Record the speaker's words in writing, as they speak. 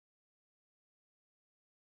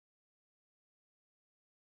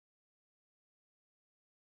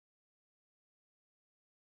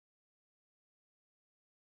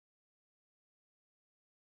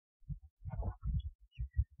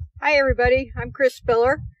Hi everybody, I'm Chris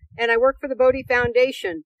Spiller, and I work for the Bodie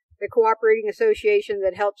Foundation, the cooperating association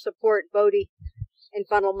that helps support Bodie and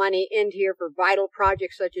funnel money into here for vital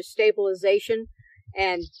projects such as stabilization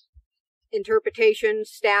and interpretation,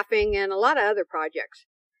 staffing, and a lot of other projects.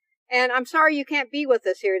 And I'm sorry you can't be with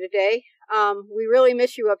us here today. We really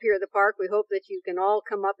miss you up here at the park. We hope that you can all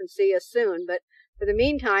come up and see us soon. But for the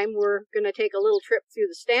meantime, we're going to take a little trip through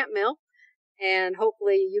the stamp mill, and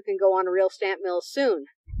hopefully you can go on a real stamp mill soon.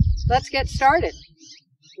 Let's get started.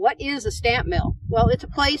 What is a stamp mill? Well, it's a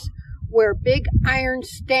place where big iron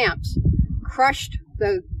stamps crushed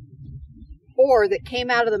the ore that came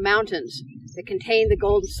out of the mountains that contained the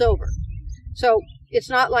gold and silver. So it's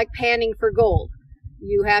not like panning for gold.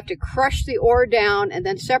 You have to crush the ore down and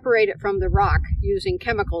then separate it from the rock using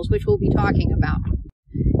chemicals, which we'll be talking about.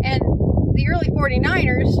 And the early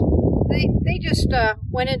 49ers, they just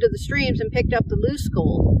went into the streams and picked up the loose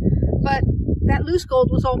gold. But that loose gold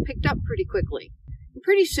was all picked up pretty quickly. And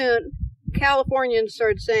pretty soon, Californians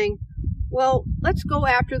started saying, well, let's go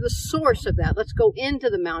after the source of that. Let's go into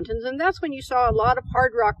the mountains. And that's when you saw a lot of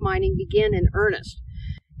hard rock mining begin in earnest.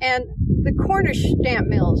 And the Cornish stamp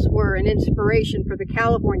mills were an inspiration for the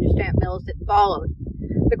California stamp mills that followed.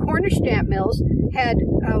 The Cornish stamp mills had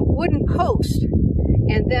a wooden post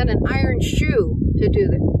and then an iron shoe to do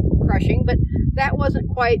the crushing, but that wasn't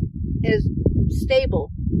quite as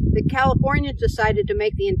stable. The Californians decided to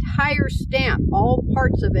make the entire stamp, all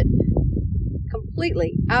parts of it,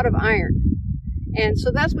 completely out of iron. And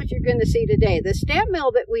so that's what you're going to see today. The stamp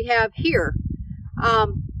mill that we have here,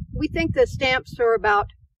 we think the stamps are about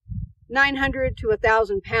 900 to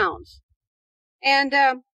 1,000 pounds. And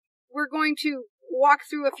we're going to walk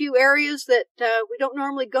through a few areas that we don't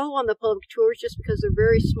normally go on the public tours just because they're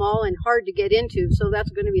very small and hard to get into. So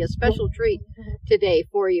that's going to be a special treat today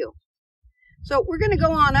for you. So we're going to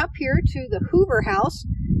go on up here to the Hoover House,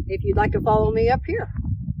 if you'd like to follow me up here.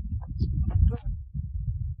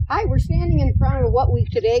 Hi, we're standing in front of what we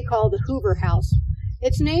today call the Hoover House.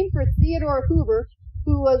 It's named for Theodore Hoover,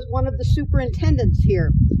 who was one of the superintendents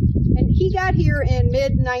here. And he got here in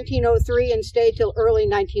mid-1903 and stayed till early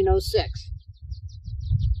 1906.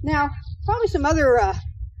 Now, probably some other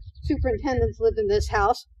superintendents lived in this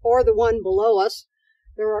house, or the one below us.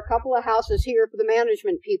 There were a couple of houses here for the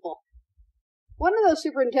management people. One of those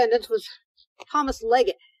superintendents was Thomas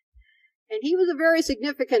Leggett, and he was a very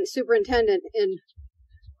significant superintendent in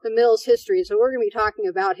the mill's history, so we're going to be talking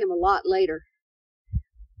about him a lot later.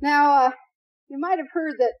 Now, you might have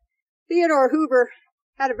heard that Theodore Hoover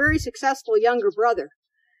had a very successful younger brother.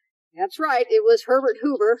 That's right, it was Herbert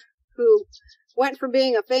Hoover, who went from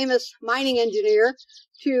being a famous mining engineer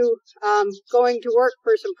to going to work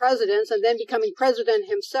for some presidents and then becoming president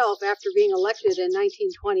himself after being elected in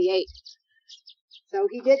 1928. So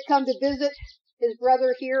he did come to visit his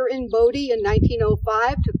brother here in Bodie in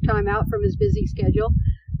 1905, took time out from his busy schedule.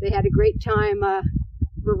 They had a great time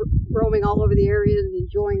roaming all over the area and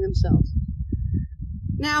enjoying themselves.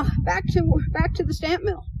 Now, back to the stamp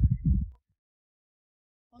mill.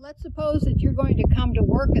 Well, let's suppose that you're going to come to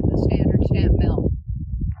work at the standard stamp mill.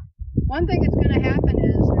 One thing that's going to happen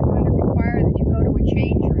is they're going to require that you go to a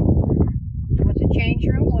change room. What's a change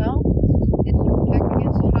room? Well, it's to protect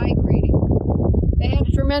against high grading. They had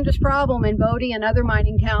a tremendous problem in Bodie and other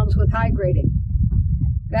mining towns with high grading.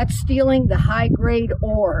 That's stealing the high-grade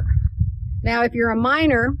ore. Now, if you're a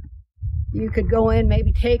miner, you could go in,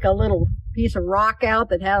 maybe take a little piece of rock out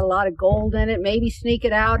that had a lot of gold in it, maybe sneak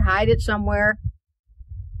it out, hide it somewhere.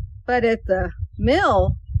 But at the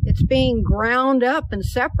mill, it's being ground up and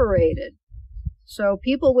separated. So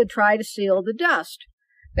people would try to seal the dust.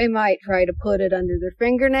 They might try to put it under their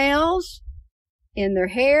fingernails, in their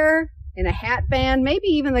hair, in a hat band, maybe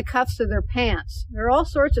even the cuffs of their pants. There are all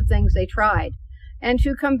sorts of things they tried. And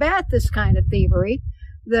to combat this kind of thievery,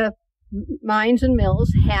 the mines and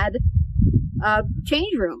mills had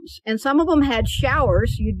change rooms. And some of them had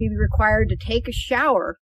showers. You'd be required to take a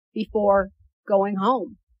shower before going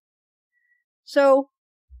home. So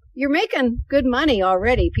you're making good money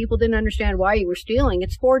already. People didn't understand why you were stealing.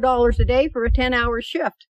 It's $4 a day for a 10-hour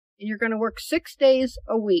shift. And you're going to work 6 days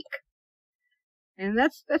a week. And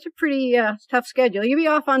that's a pretty tough schedule. You'll be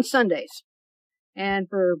off on Sundays. And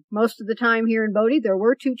for most of the time here in Bodie, there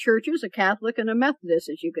were 2 churches, a Catholic and a Methodist,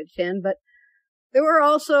 that you could attend. But there were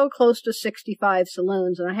also close to 65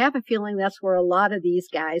 saloons. And I have a feeling that's where a lot of these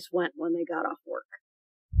guys went when they got off work.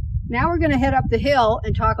 Now we're going to head up the hill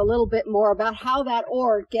and talk a little bit more about how that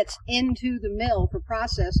ore gets into the mill for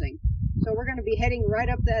processing. So we're going to be heading right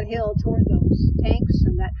up that hill toward those tanks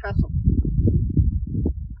and that trestle.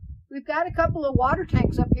 We've got a couple of water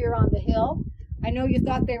tanks up here on the hill. I know you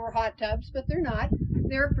thought they were hot tubs, but they're not.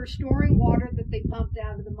 there for storing water that they pumped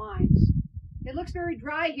out of the mines. It looks very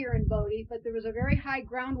dry here in Bodie, but there was a very high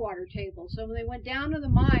groundwater table. So when they went down to the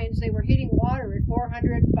mines, they were hitting water at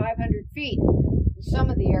 400, 500 feet in some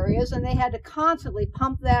of the areas, and they had to constantly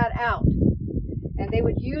pump that out. And they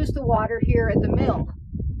would use the water here at the mill.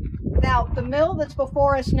 Now, the mill that's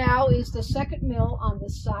before us now is the second mill on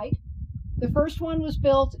this site. The first one was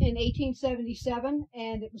built in 1877,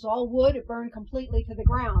 and it was all wood. It burned completely to the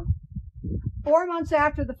ground. 4 months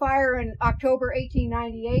after the fire in October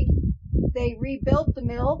 1898, they rebuilt the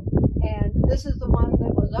mill, and this is the one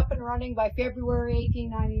that was up and running by February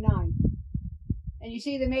 1899. And you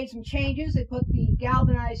see they made some changes. They put the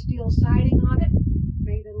galvanized steel siding on it,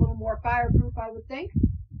 made it a little more fireproof, I would think.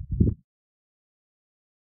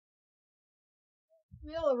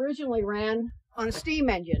 The mill originally ran on a steam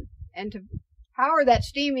engine, and to power that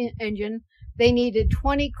steam engine, they needed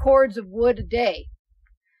 20 cords of wood a day.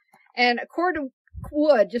 And a cord of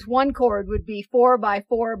wood, just one cord, would be 4 by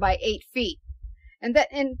 4 by 8 feet. And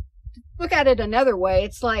look at it another way,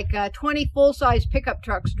 it's like 20 full-size pickup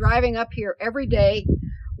trucks driving up here every day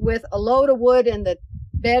with a load of wood in the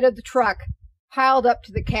bed of the truck piled up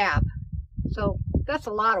to the cab. So that's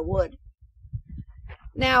a lot of wood.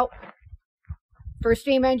 Now, for a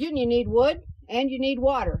steam engine, you need wood and you need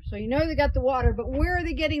water. So you know they got the water, but where are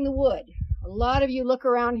they getting the wood? A lot of you look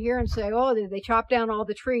around here and say, oh, they chop down all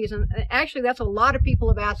the trees. And actually, that's a lot of people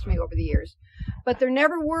have asked me over the years. But there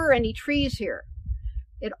never were any trees here.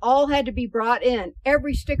 It all had to be brought in.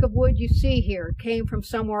 Every stick of wood you see here came from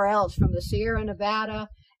somewhere else, from the Sierra Nevada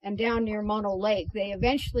and down near Mono Lake. They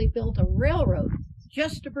eventually built a railroad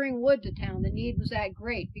just to bring wood to town. The need was that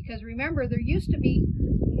great. Because remember, there used to be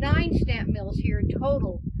 9 stamp mills here in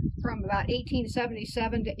total from about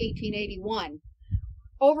 1877 to 1881.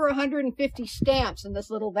 Over 150 stamps in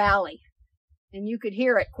this little valley. And you could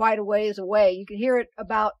hear it quite a ways away. You could hear it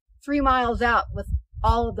about 3 miles out with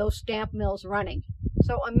all of those stamp mills running.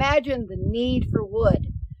 So imagine the need for wood.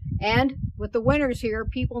 And with the winters here,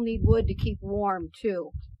 people need wood to keep warm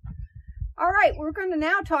too. All right, we're going to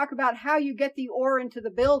now talk about how you get the ore into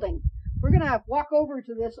the building. We're going to walk over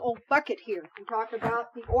to this old bucket here and talk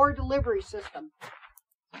about the ore delivery system.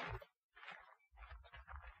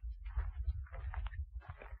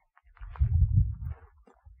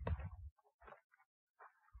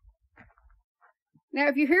 Now,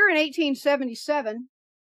 if you're here in 1877,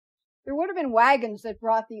 there would have been wagons that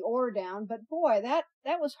brought the ore down, but boy, that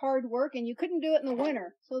was hard work, and you couldn't do it in the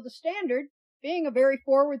winter. So the Standard, being a very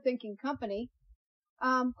forward-thinking company,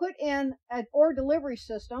 put in an ore delivery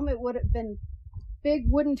system. It would have been big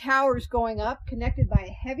wooden towers going up, connected by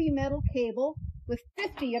a heavy metal cable with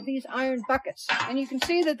 50 of these iron buckets. And you can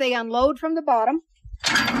see that they unload from the bottom,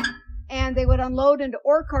 and they would unload into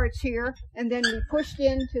ore carts here, and then be pushed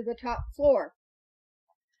into the top floor.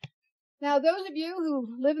 Now, those of you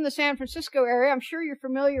who live in the San Francisco area, I'm sure you're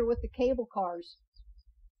familiar with the cable cars.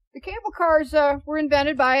 The cable cars were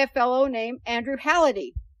invented by a fellow named Andrew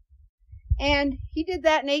Halliday. And he did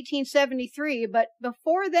that in 1873, but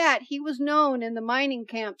before that, he was known in the mining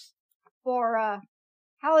camps for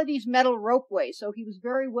Halliday's metal ropeway. So he was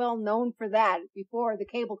very well known for that before the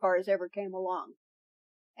cable cars ever came along.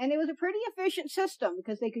 And it was a pretty efficient system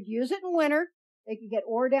because they could use it in winter. They could get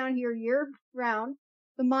ore down here year round.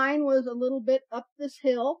 The mine was a little bit up this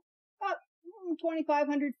hill, about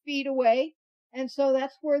 2,500 feet away, and so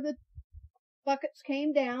that's where the buckets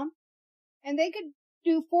came down. And they could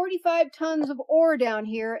do 45 tons of ore down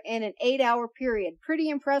here in an 8-hour period. Pretty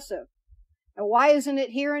impressive. Now, why isn't it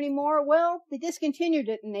here anymore? Well, they discontinued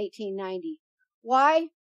it in 1890. Why?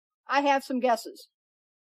 I have some guesses.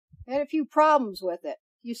 They had a few problems with it.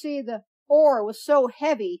 You see, the ore was so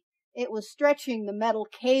heavy, it was stretching the metal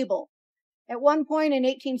cable. At one point in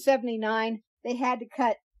 1879, they had to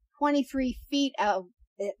cut 23 feet out of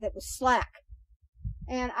it that was slack.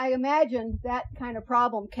 And I imagine that kind of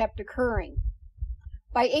problem kept occurring.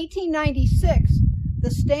 By 1896,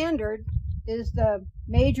 the Standard is the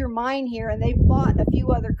major mine here, and they bought a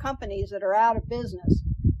few other companies that are out of business.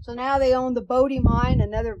 So now they own the Bodie mine,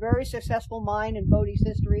 another very successful mine in Bodie's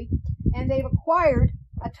history, and they've acquired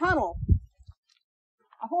a tunnel,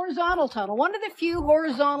 a horizontal tunnel, one of the few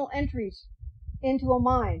horizontal entries into a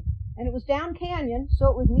mine. And it was down canyon, so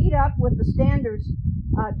it would meet up with the Standard's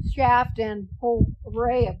shaft and whole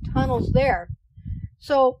array of tunnels there.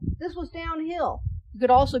 So this was downhill. You could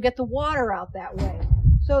also get the water out that way.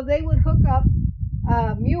 So they would hook up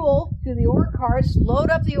a mule to the ore carts, load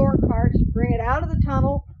up the ore carts, bring it out of the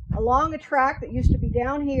tunnel along a track that used to be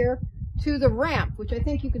down here to the ramp, which I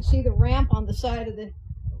think you can see the ramp on the side of the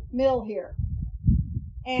mill here.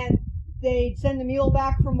 And they'd send the mule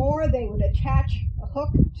back for more. They would attach a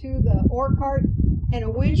hook to the ore cart, and a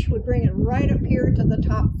winch would bring it right up here to the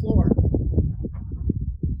top floor.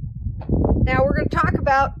 Now we're going to talk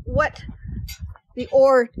about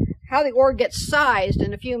how the ore gets sized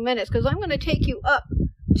in a few minutes, because I'm going to take you up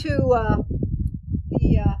to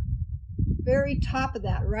the very top of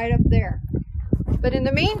that, right up there. But in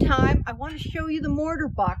the meantime, I want to show you the mortar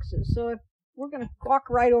boxes. So we're going to walk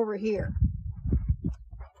right over here.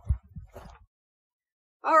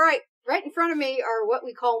 All right, right in front of me are what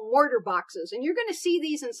we call mortar boxes. And you're going to see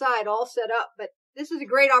these inside all set up, but this is a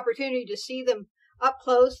great opportunity to see them up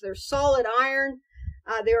close. They're solid iron.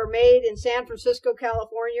 They were made in San Francisco,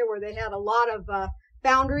 California, where they had a lot of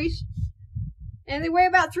foundries. And they weigh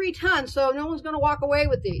about 3 tons, so no one's going to walk away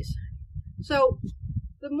with these. So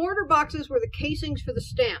the mortar boxes were the casings for the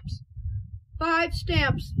stamps. 5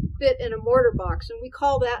 stamps fit in a mortar box, and we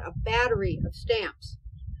call that a battery of stamps.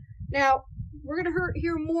 Now, we're going to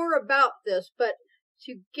hear more about this, but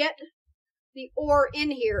to get the ore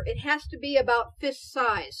in here, it has to be about fist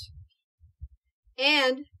size.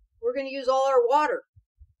 And we're going to use all our water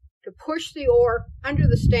to push the ore under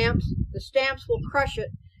the stamps. The stamps will crush it.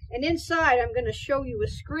 And inside, I'm going to show you a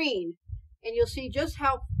screen, and you'll see just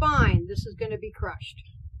how fine this is going to be crushed.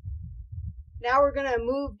 Now we're going to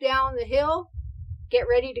move down the hill, get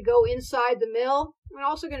ready to go inside the mill. I'm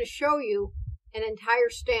also going to show you an entire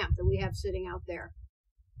stamp that we have sitting out there.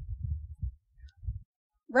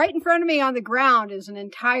 Right in front of me on the ground is an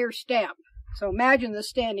entire stamp. So imagine this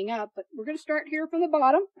standing up, but we're going to start here from the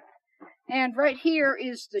bottom. And right here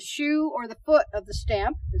is the shoe or the foot of the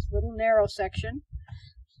stamp, this little narrow section.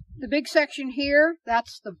 The big section here,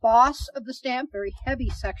 that's the boss of the stamp, very heavy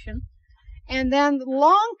section. And then the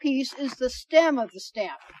long piece is the stem of the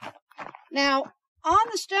stamp. Now, on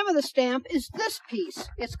the stem of the stamp is this piece.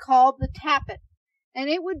 It's called the tappet. And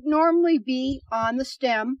it would normally be on the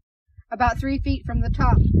stem about 3 feet from the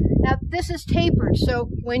top. Now, this is tapered, so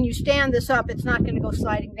when you stand this up, it's not going to go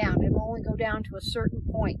sliding down. It will only go down to a certain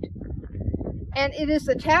point. And it is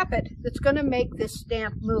the tappet that's going to make this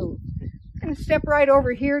stamp move. I'm going to step right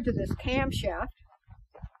over here to this camshaft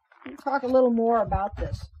and talk a little more about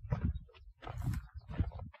this.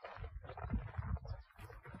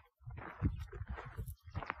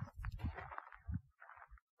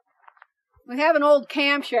 We have an old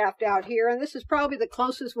camshaft out here, and this is probably the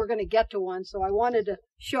closest we're going to get to one, so I wanted to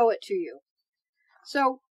show it to you.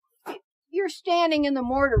 So, you're standing in the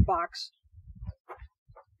mortar box.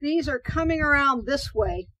 These are coming around this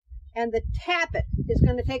way, and the tappet is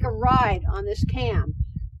going to take a ride on this cam.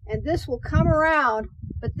 And this will come around,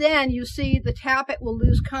 but then you see the tappet will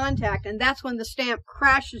lose contact, and that's when the stamp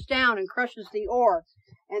crashes down and crushes the ore.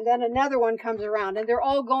 And then another one comes around, and they're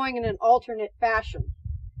all going in an alternate fashion.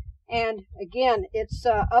 And again, it's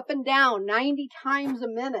up and down 90 times a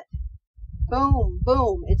minute. Boom,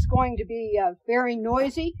 boom. It's going to be very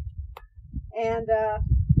noisy. And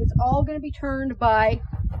it's all going to be turned by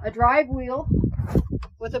a drive wheel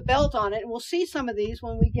with a belt on it. And we'll see some of these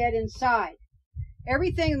when we get inside.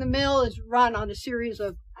 Everything in the mill is run on a series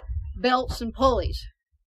of belts and pulleys.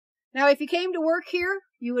 Now, if you came to work here,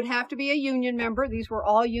 you would have to be a union member. These were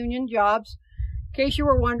all union jobs. In case you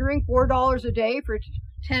were wondering, $4 a day for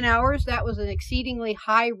 10 hours. That was an exceedingly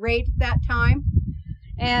high rate at that time.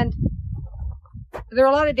 And there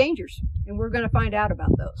are a lot of dangers, and we're going to find out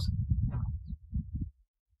about those.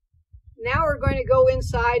 Now we're going to go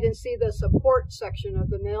inside and see the support section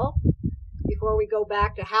of the mill before we go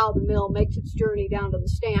back to how the mill makes its journey down to the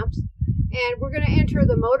stamps. And we're going to enter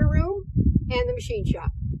the motor room and the machine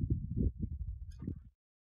shop.